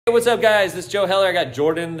What's up, guys? This is Joe Heller. I got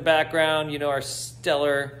Jordan in the background. You know, our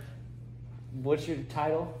stellar, what's your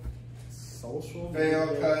title? Social media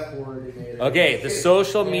coordinator. Okay, the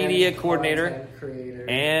social media coordinator creator.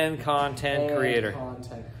 and content creator.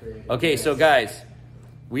 Content creator. Okay, so guys,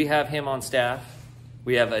 we have him on staff.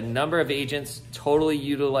 We have a number of agents totally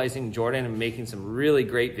utilizing Jordan and making some really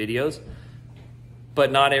great videos,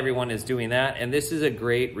 but not everyone is doing that. And this is a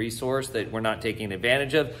great resource that we're not taking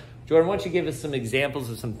advantage of. Jordan, why don't you give us some examples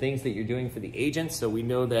of some things that you're doing for the agents so we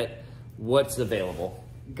know that what's available?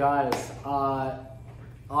 Guys,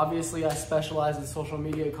 obviously I specialize in social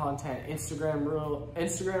media content, Instagram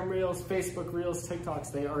Reels, Facebook Reels,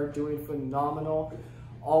 TikToks. They are doing phenomenal.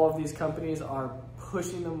 All of these companies are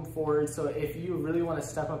pushing them forward. So if you really want to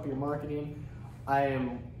step up your marketing, I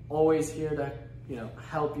am always here to,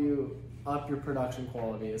 help you up your production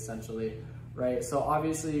quality essentially. Right, so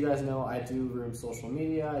obviously you guys know I do Room social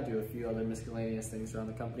media, I do a few other miscellaneous things around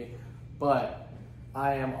the company, but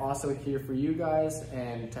I am also here for you guys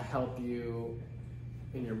and to help you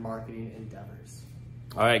in your marketing endeavors.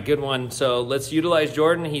 All right, good one. So let's utilize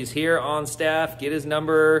Jordan. He's here on staff. Get his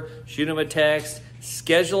number, shoot him a text,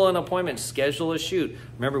 schedule an appointment, schedule a shoot.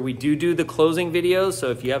 Remember, we do the closing videos,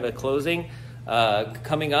 so if you have a closing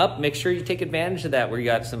coming up, make sure you take advantage of that, where you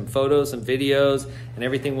got some photos, some videos, and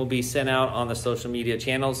everything will be sent out on the social media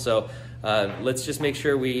channels. So let's just make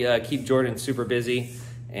sure we keep Jordan super busy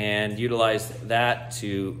and utilize that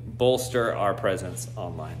to bolster our presence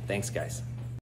online. Thanks, guys.